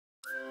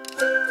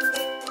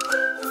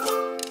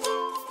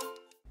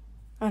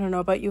I don't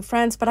know about you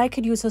friends, but I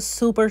could use a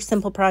super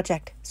simple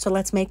project. So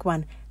let's make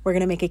one. We're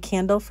going to make a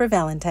candle for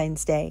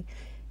Valentine's Day.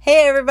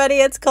 Hey everybody,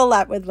 it's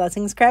Colette with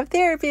Blessings Craft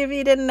Therapy, if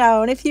you didn't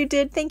know. And if you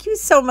did, thank you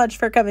so much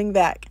for coming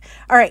back.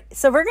 All right,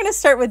 so we're going to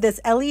start with this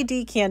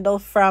LED candle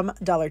from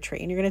Dollar Tree.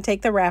 And you're going to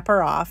take the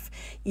wrapper off.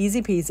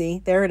 Easy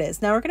peasy. There it is.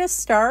 Now we're going to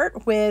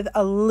start with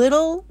a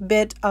little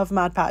bit of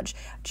Mod Podge,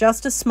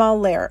 just a small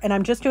layer. And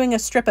I'm just doing a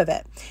strip of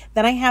it.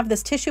 Then I have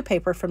this tissue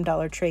paper from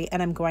Dollar Tree,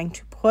 and I'm going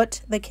to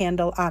put the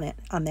candle on it,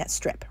 on that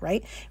strip,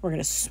 right? We're going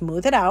to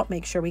smooth it out,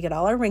 make sure we get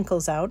all our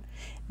wrinkles out.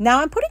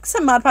 Now I'm putting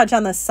some Mod Podge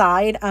on the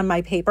side on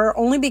my paper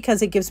only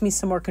because it gives me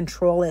some more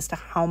control as to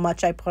how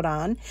much I put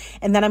on.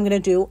 And then I'm going to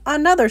do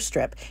another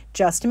strip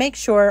just to make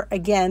sure,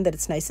 again, that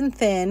it's nice and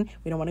thin.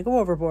 We don't want to go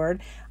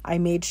overboard. I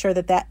made sure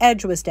that that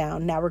edge was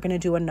down. Now we're going to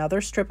do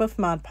another strip of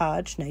Mod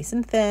Podge, nice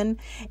and thin.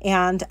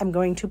 And I'm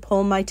going to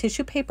pull my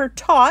tissue paper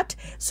taut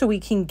so we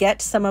can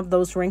get some of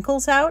those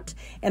wrinkles out.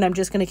 And I'm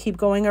just going to keep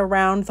going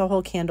around the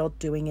whole candle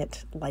doing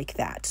it like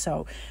that.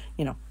 So,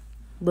 you know,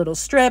 little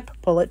strip,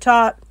 pull it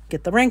taut,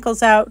 get the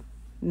wrinkles out,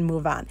 and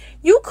move on.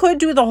 You could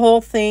do the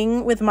whole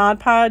thing with Mod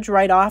Podge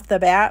right off the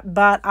bat,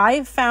 but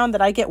I've found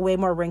that I get way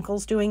more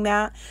wrinkles doing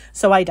that,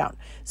 so I don't.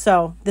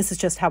 So this is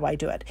just how I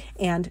do it.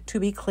 And to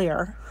be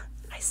clear,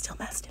 I still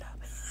messed it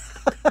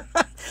up.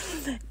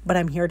 But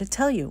I'm here to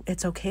tell you,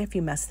 it's okay if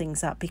you mess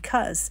things up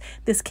because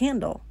this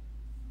candle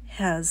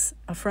has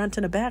a front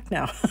and a back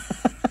now.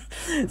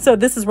 So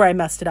this is where I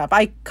messed it up.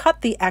 I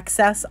cut the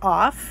excess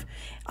off.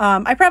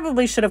 I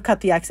probably should have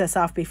cut the excess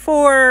off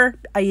before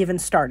I even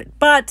started,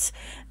 but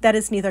that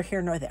is neither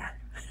here nor there.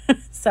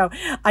 So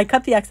I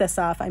cut the excess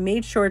off. I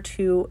made sure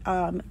to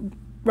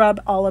rub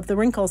all of the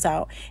wrinkles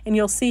out. And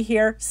you'll see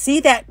here,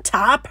 see that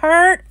top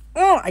part?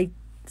 Oh, I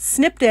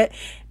snipped it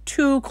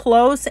too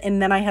close,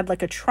 and then I had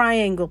like a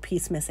triangle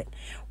piece missing.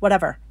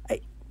 Whatever.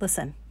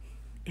 Listen,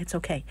 it's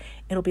okay.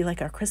 It'll be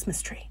like our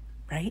Christmas tree,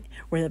 right?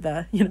 Where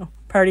the,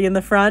 party in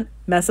the front,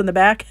 mess in the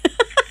back.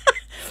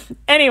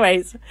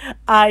 Anyways,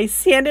 I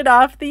sanded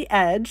off the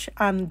edge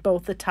on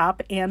both the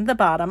top and the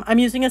bottom. I'm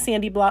using a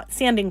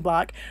sanding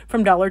block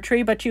from Dollar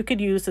Tree, but you could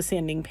use a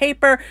sanding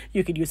paper.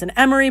 You could use an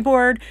emery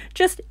board.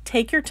 Just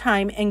take your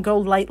time and go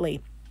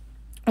lightly.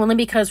 Only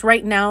because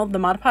right now the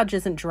Mod Podge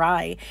isn't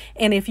dry.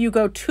 And if you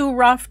go too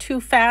rough, too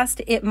fast,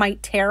 it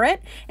might tear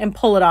it and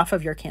pull it off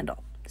of your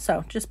candle.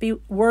 So just be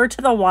word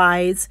to the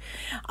wise.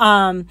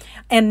 And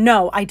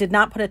no, I did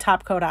not put a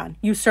top coat on.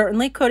 You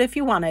certainly could if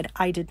you wanted.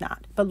 I did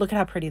not. But look at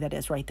how pretty that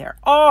is right there.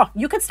 Oh,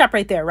 you could stop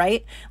right there,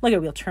 right? Look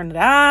at, we'll turn it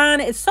on.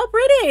 It's so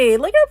pretty.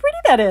 Look how pretty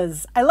that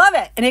is. I love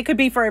it. And it could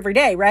be for every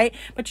day, right?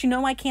 But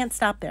I can't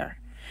stop there.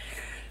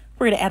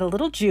 We're going to add a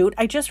little jute.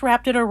 I just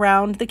wrapped it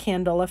around the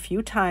candle a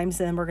few times,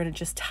 and then we're going to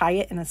just tie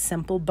it in a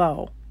simple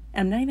bow.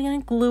 I'm not even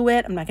going to glue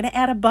it. I'm not going to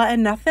add a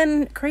button.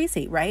 Nothing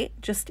crazy, right?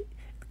 Just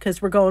because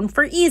we're going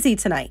for easy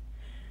tonight.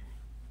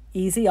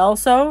 Easy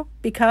also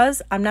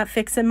because I'm not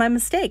fixing my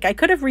mistake. I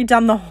could have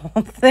redone the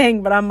whole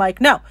thing, but I'm like,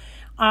 no,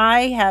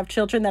 I have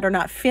children that are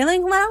not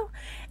feeling well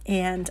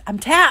and I'm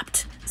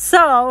tapped.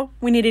 So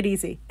we need it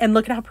easy. And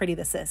look at how pretty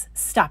this is.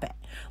 Stop it.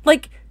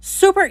 Like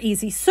super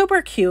easy,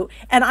 super cute.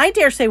 And I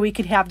dare say we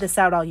could have this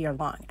out all year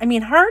long. I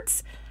mean,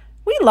 hearts,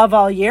 we love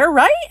all year,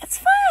 right?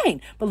 It's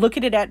fine. But look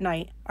at it at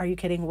night. Are you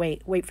kidding?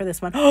 Wait for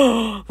this one.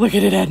 Oh, look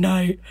at it at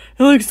night.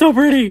 It looks so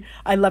pretty.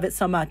 I love it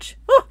so much.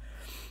 Oh.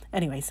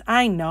 Anyways,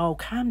 I know,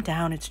 calm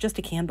down. It's just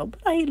a candle,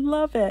 but I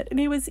love it. And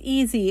it was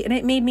easy and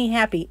it made me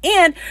happy.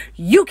 And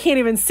you can't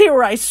even see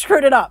where I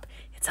screwed it up.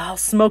 It's all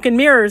smoke and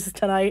mirrors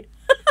tonight.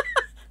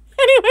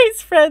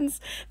 Anyways, friends,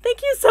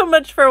 thank you so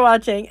much for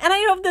watching. And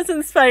I hope this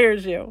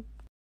inspires you.